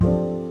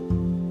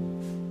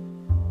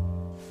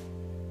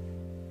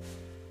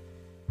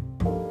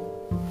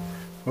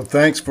Well,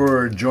 thanks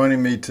for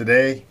joining me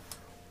today.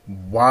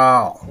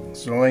 Wow,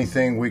 it's the only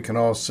thing we can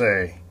all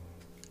say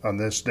on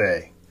this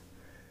day.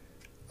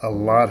 A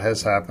lot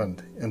has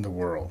happened in the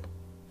world.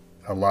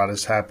 A lot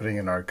is happening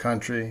in our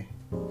country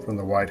from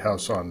the White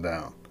House on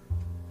down.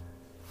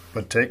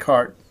 But take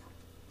heart.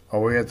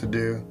 All we have to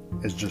do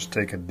is just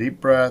take a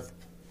deep breath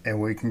and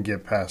we can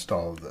get past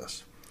all of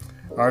this.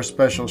 Our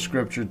special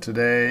scripture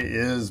today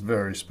is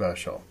very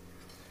special.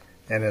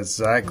 And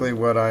exactly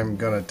what I'm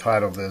going to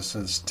title this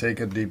is Take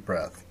a Deep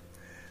Breath.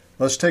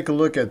 Let's take a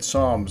look at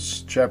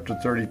Psalms chapter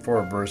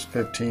 34, verse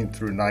 15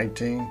 through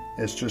 19.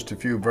 It's just a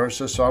few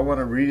verses, so I want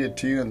to read it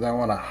to you and then I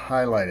want to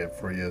highlight it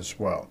for you as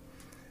well.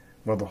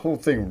 Well, the whole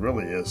thing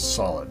really is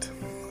solid,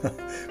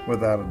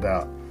 without a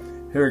doubt.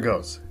 Here it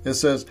goes. It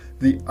says,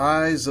 "The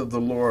eyes of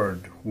the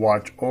Lord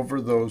watch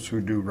over those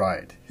who do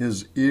right.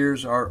 His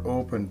ears are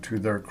open to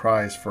their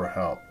cries for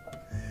help.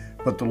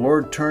 But the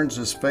Lord turns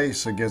his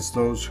face against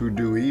those who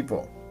do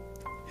evil.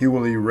 He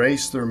will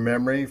erase their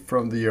memory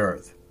from the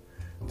earth.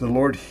 The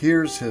Lord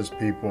hears his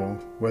people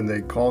when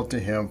they call to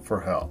him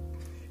for help.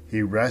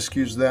 He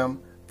rescues them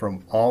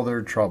from all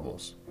their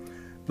troubles.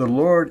 The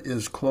Lord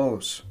is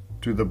close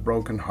to the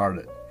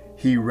brokenhearted.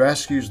 He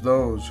rescues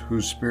those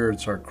whose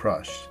spirits are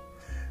crushed.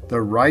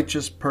 The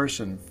righteous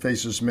person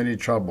faces many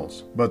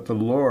troubles, but the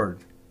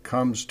Lord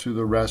comes to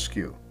the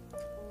rescue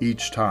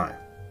each time."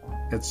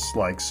 It's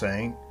like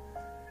saying,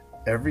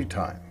 every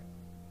time.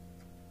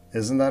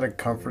 Isn't that a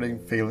comforting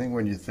feeling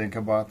when you think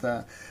about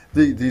that?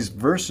 These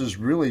verses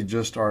really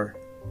just are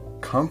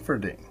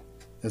comforting.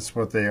 It's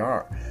what they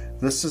are.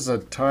 This is a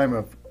time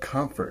of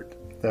comfort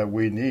that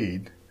we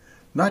need,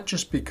 not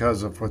just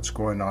because of what's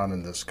going on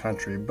in this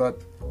country,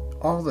 but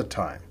all the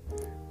time.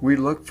 We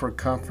look for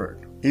comfort.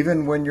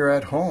 Even when you're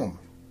at home,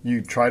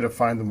 you try to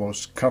find the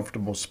most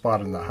comfortable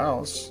spot in the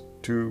house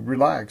to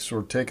relax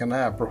or take a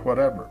nap or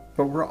whatever.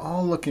 But we're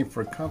all looking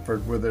for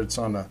comfort, whether it's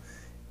on a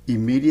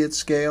immediate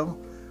scale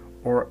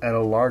or at a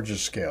larger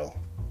scale,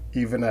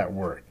 even at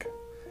work.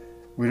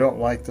 We don't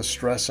like the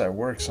stress at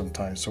work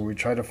sometimes, so we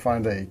try to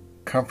find a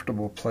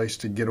comfortable place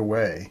to get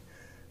away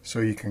so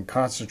you can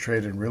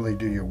concentrate and really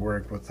do your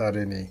work without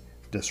any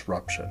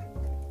disruption.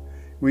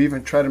 We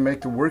even try to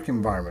make the work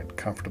environment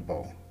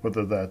comfortable,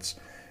 whether that's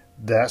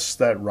desks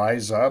that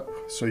rise up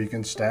so you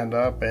can stand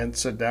up and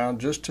sit down,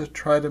 just to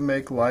try to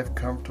make life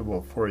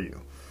comfortable for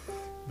you.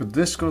 But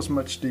this goes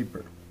much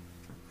deeper.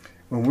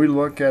 When we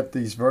look at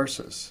these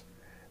verses,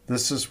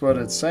 this is what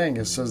it's saying.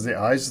 It says, "The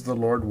eyes of the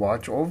Lord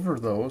watch over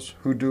those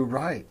who do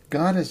right."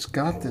 God has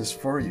got this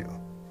for you.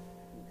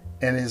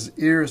 And his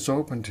ear is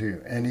open to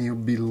you, and he'll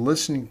be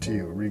listening to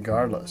you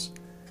regardless.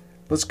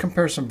 Let's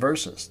compare some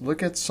verses.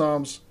 Look at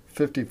Psalms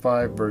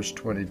 55, verse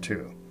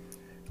 22.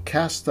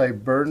 "Cast thy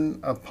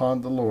burden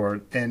upon the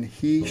Lord, and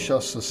he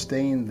shall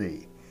sustain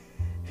thee.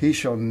 He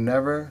shall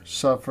never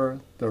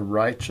suffer the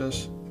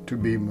righteous to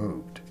be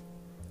moved."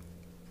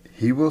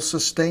 He will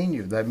sustain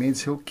you. That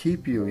means he'll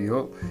keep you.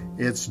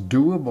 It's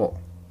doable,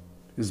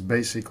 is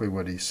basically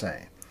what he's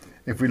saying.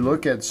 If we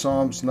look at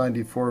Psalms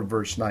 94,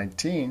 verse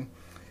 19,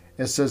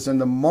 it says, "In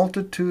the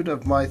multitude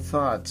of my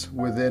thoughts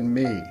within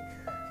me,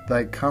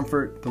 thy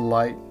comfort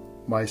delight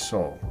my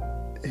soul."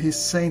 He's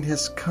saying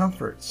his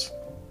comforts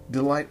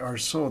delight our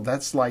soul.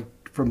 That's like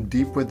from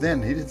deep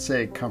within. He didn't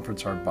say it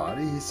comforts our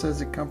body. He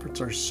says it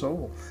comforts our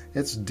soul.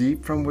 It's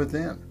deep from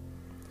within.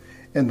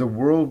 In the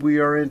world we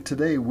are in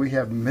today, we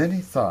have many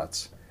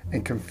thoughts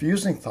and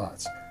confusing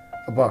thoughts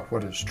about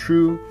what is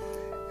true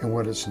and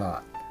what is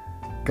not.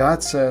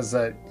 God says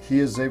that he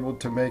is able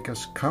to make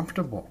us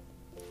comfortable.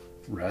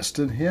 Rest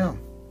in him.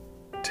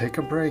 Take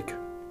a break.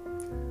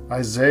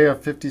 Isaiah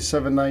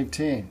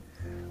 57:19,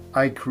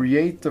 "I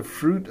create the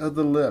fruit of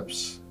the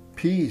lips,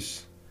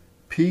 peace,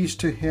 peace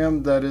to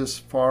him that is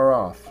far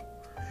off,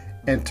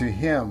 and to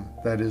him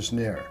that is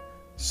near,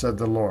 said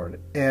the Lord,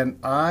 and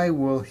I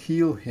will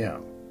heal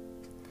him."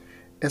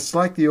 It's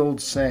like the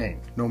old saying,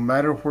 no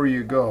matter where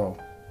you go,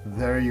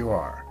 there you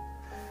are.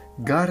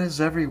 God is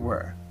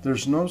everywhere.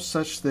 There's no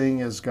such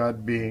thing as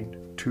God being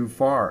too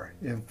far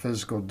in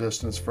physical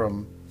distance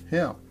from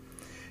him.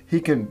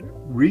 He can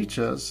reach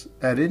us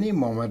at any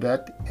moment,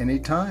 at any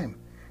time.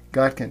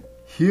 God can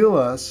heal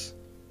us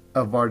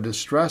of our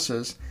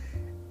distresses,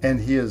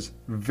 and he is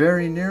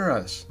very near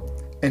us.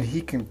 And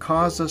he can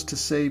cause us to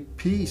say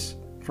peace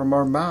from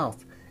our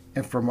mouth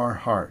and from our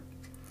heart.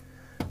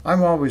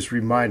 I'm always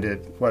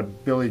reminded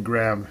what Billy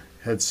Graham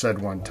had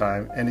said one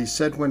time, and he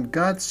said, when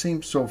God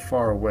seems so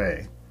far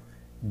away,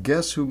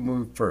 guess who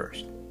moved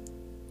first?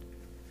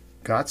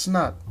 God's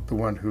not the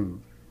one who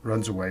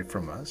runs away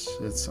from us.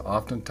 It's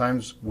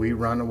oftentimes we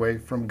run away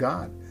from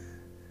God.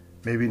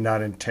 Maybe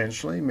not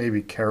intentionally,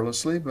 maybe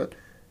carelessly, but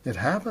it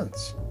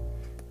happens.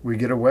 We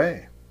get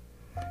away.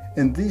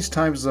 In these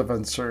times of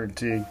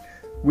uncertainty,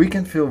 we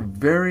can feel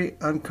very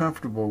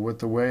uncomfortable with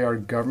the way our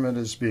government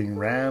is being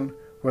ran,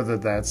 whether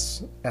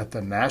that's at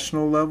the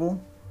national level,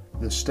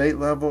 the state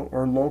level,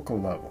 or local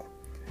level.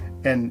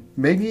 And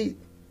maybe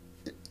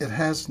it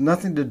has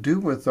nothing to do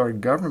with our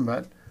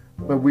government,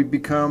 but we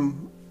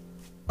become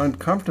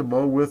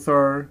uncomfortable with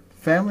our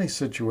family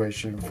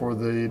situation, for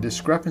the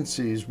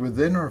discrepancies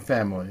within our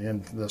family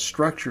and the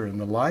structure and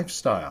the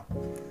lifestyle.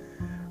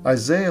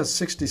 Isaiah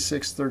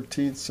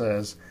 66:13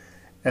 says,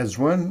 "As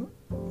one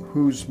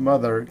whose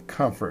mother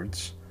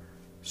comforts,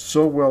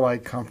 so will I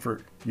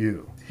comfort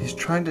you." He's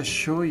trying to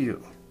show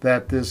you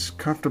that this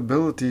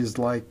comfortability is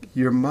like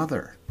your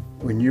mother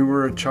when you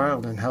were a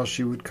child and how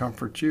she would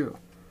comfort you.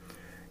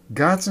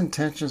 God's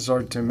intentions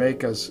are to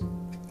make us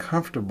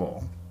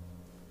comfortable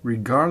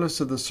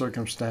regardless of the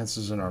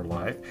circumstances in our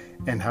life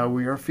and how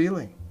we are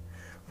feeling.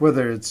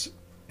 Whether it's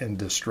in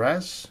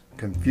distress,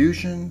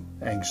 confusion,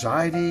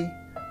 anxiety,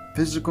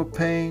 physical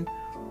pain,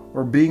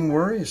 or being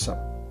worrisome,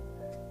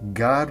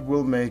 God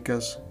will make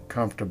us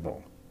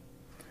comfortable.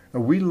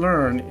 We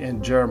learn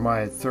in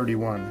Jeremiah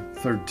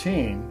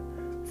 31:13,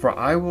 "For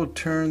I will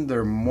turn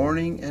their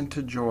mourning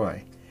into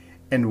joy,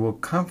 and will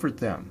comfort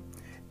them,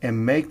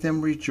 and make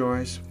them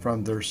rejoice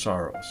from their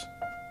sorrows."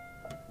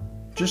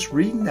 Just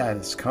reading that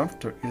is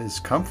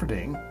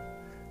comforting.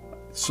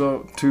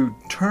 So to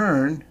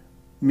turn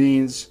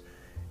means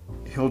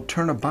he'll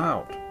turn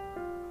about,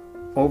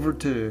 over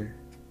to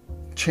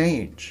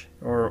change,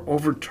 or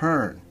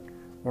overturn,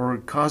 or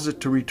cause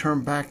it to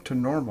return back to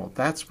normal.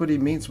 That's what he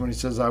means when he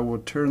says, "I will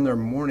turn their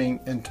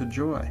mourning into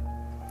joy."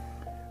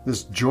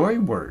 This joy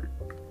word,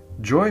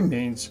 joy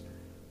means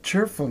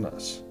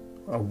cheerfulness,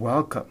 a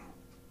welcome.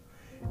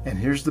 And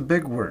here's the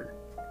big word,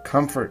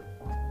 comfort.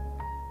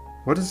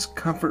 What does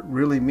comfort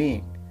really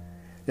mean?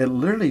 It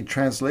literally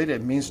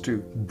translated means to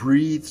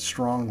breathe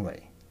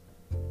strongly.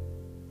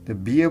 To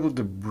be able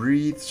to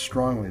breathe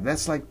strongly.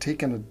 That's like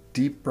taking a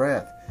deep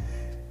breath.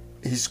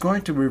 He's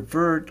going to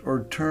revert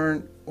or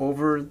turn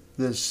over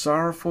this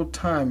sorrowful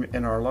time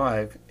in our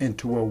life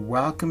into a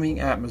welcoming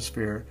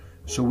atmosphere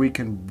so we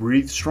can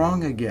breathe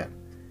strong again.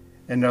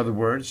 In other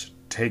words,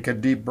 take a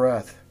deep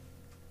breath.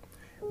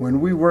 When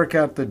we work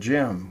at the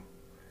gym,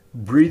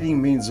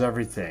 breathing means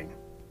everything.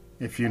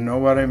 If you know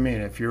what I mean,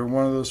 if you're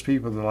one of those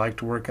people that like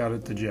to work out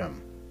at the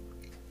gym.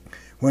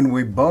 When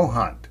we bow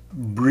hunt,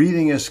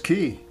 breathing is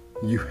key.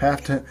 You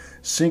have to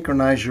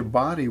synchronize your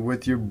body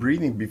with your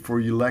breathing before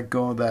you let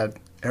go of that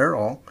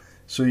arrow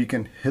so you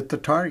can hit the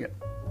target.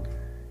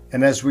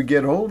 And as we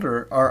get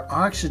older, our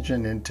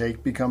oxygen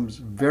intake becomes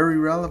very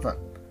relevant.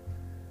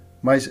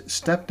 My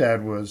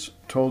stepdad was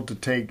told to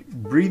take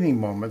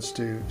breathing moments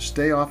to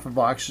stay off of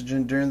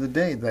oxygen during the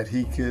day, that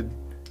he could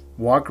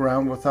walk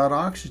around without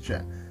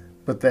oxygen,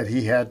 but that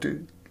he had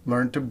to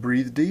learn to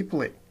breathe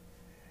deeply.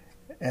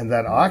 And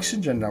that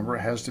oxygen number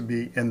has to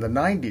be in the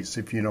 90s.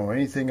 If you know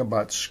anything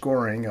about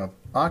scoring of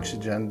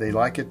oxygen, they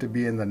like it to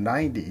be in the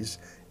 90s.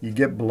 You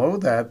get below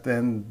that,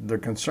 then they're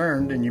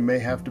concerned and you may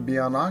have to be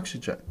on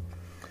oxygen.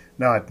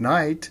 Now at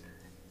night,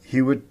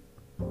 he would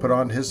put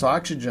on his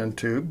oxygen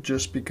tube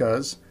just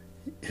because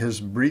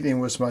his breathing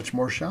was much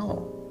more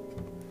shallow.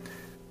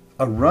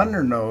 A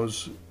runner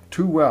knows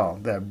too well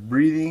that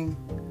breathing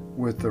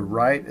with the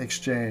right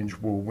exchange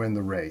will win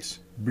the race.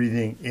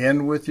 Breathing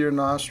in with your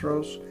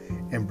nostrils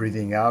and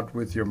breathing out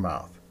with your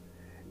mouth.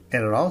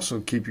 And it also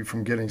keeps you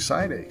from getting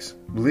side aches.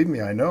 Believe me,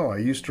 I know. I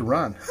used to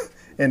run.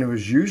 And it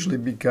was usually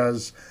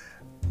because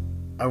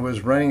I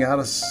was running out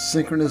of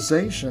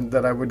synchronization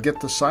that I would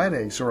get the side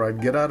aches or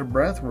I'd get out of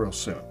breath real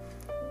soon.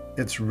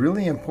 It's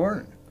really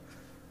important.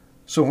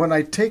 So when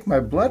I take my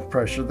blood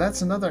pressure,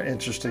 that's another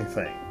interesting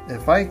thing.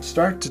 If I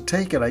start to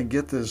take it, I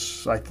get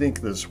this, I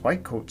think this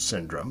white coat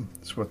syndrome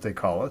is what they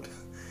call it,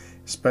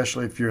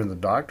 especially if you're in the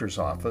doctor's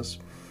office.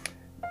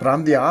 But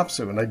I'm the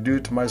opposite. When I do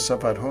it to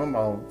myself at home,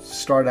 I'll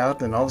start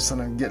out and all of a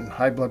sudden I'm getting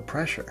high blood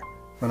pressure.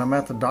 When I'm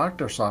at the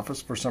doctor's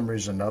office, for some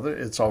reason or another,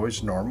 it's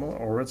always normal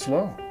or it's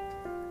low.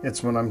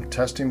 It's when I'm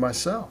testing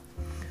myself.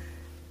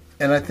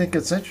 And I think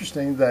it's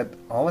interesting that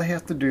all I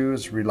have to do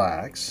is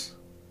relax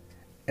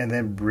and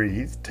then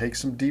breathe, take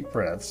some deep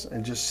breaths,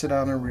 and just sit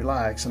down and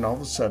relax, and all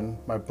of a sudden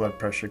my blood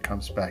pressure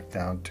comes back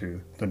down to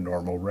the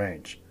normal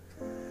range.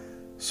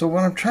 So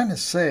what I'm trying to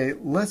say,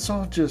 let's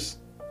all just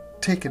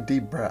take a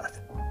deep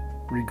breath,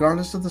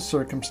 regardless of the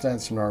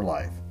circumstance in our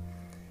life.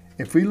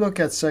 If we look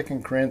at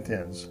 2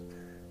 Corinthians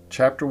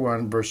chapter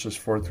 1, verses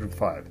 4 through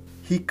 5,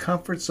 he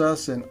comforts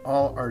us in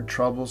all our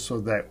troubles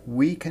so that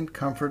we can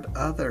comfort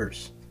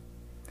others.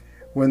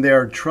 When they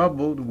are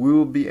troubled, we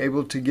will be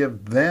able to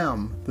give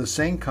them the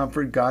same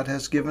comfort God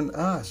has given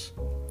us.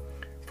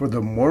 For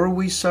the more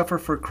we suffer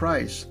for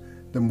Christ,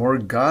 the more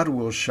God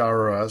will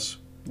shower us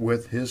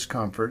with his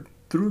comfort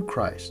through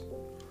Christ.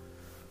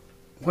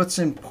 What's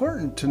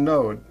important to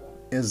note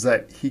is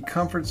that he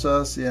comforts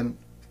us in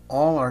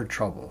all our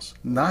troubles,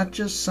 not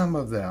just some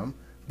of them,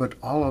 but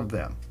all of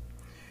them.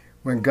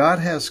 When God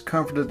has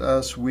comforted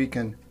us, we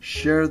can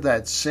share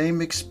that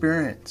same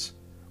experience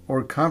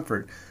or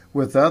comfort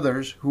with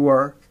others who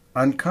are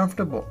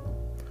uncomfortable.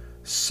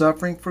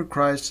 Suffering for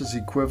Christ is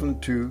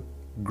equivalent to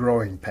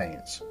growing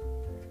pains.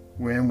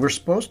 When we're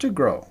supposed to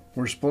grow,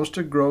 we're supposed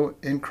to grow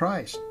in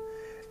Christ.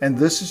 And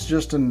this is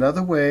just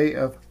another way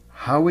of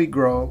how we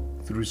grow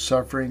through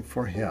suffering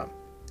for him.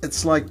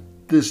 It's like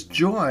this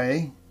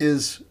joy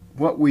is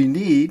what we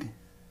need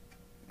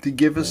to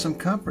give us some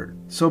comfort.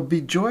 So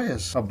be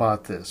joyous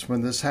about this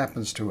when this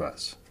happens to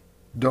us.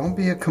 Don't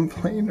be a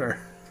complainer.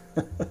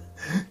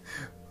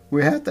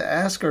 We have to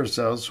ask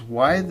ourselves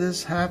why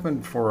this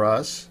happened for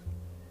us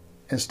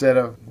instead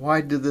of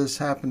why did this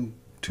happen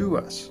to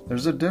us.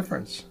 There's a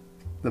difference.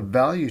 The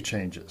value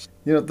changes.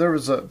 You know, there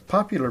was a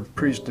popular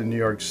priest in New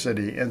York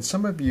City, and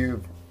some of you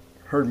have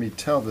heard me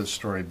tell this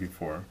story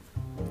before,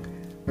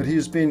 but he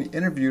was being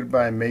interviewed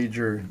by a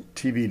major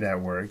TV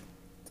network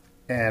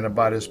and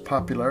about his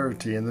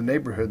popularity in the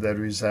neighborhood that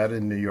he was at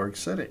in New York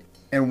City.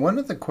 And one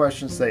of the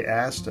questions they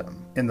asked him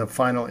in the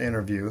final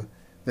interview,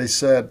 they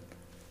said,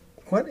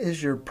 "What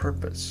is your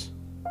purpose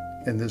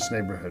in this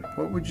neighborhood?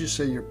 What would you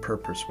say your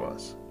purpose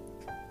was?"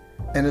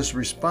 And his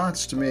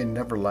response to me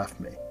never left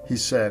me. He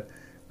said,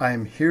 "I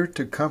am here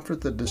to comfort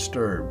the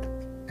disturbed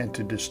and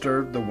to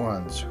disturb the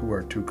ones who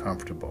are too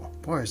comfortable."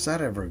 Boy, is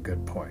that ever a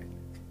good point.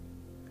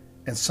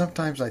 And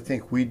sometimes I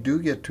think we do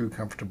get too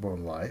comfortable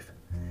in life,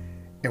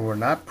 and we're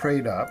not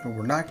prayed up, and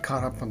we're not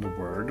caught up on the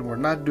Word, and we're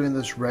not doing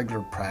this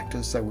regular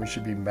practice that we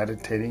should be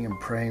meditating and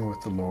praying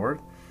with the Lord.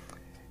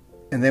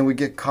 And then we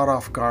get caught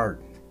off guard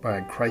by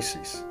a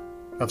crisis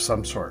of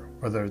some sort,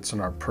 whether it's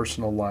in our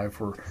personal life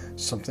or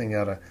something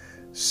at a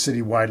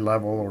citywide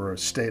level or a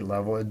state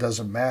level. It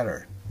doesn't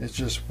matter. It's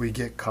just we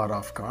get caught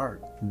off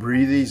guard.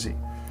 Breathe easy.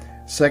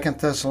 2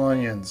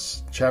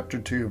 Thessalonians chapter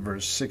 2,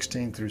 verse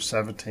 16 through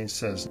 17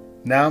 says,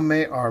 "Now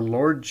may our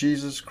Lord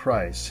Jesus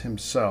Christ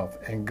himself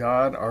and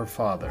God our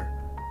Father,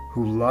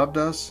 who loved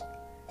us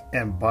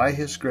and by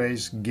his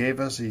grace gave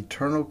us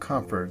eternal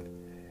comfort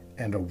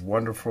and a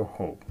wonderful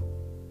hope."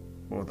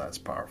 Oh, that's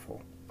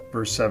powerful.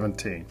 Verse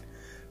 17,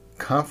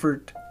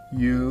 "Comfort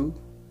you."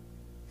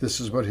 This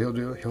is what he'll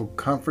do. He'll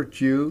comfort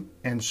you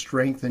and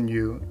strengthen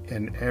you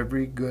in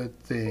every good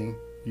thing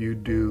you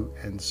do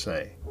and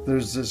say.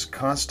 There's this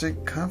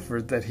constant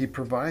comfort that he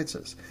provides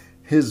us.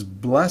 His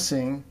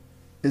blessing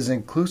is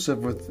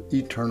inclusive with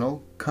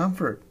eternal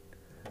comfort,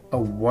 a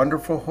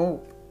wonderful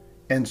hope,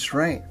 and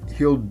strength.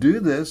 He'll do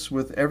this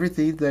with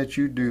everything that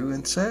you do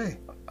and say.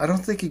 I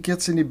don't think it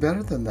gets any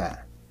better than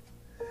that.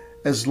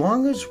 As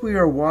long as we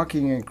are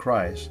walking in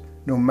Christ,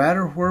 no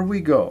matter where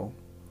we go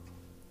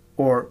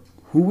or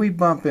who we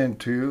bump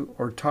into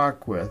or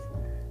talk with,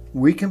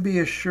 we can be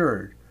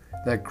assured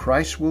that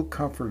Christ will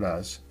comfort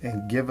us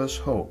and give us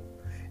hope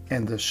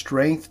and the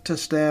strength to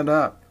stand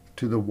up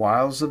to the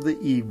wiles of the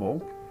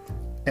evil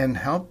and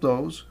help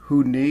those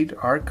who need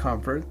our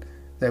comfort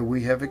that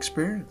we have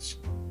experienced.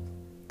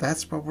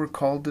 That's what we're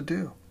called to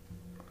do.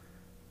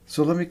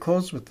 So let me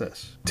close with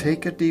this.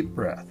 Take a deep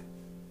breath.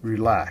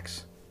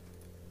 Relax.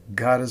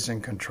 God is in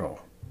control.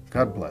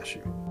 God bless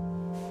you.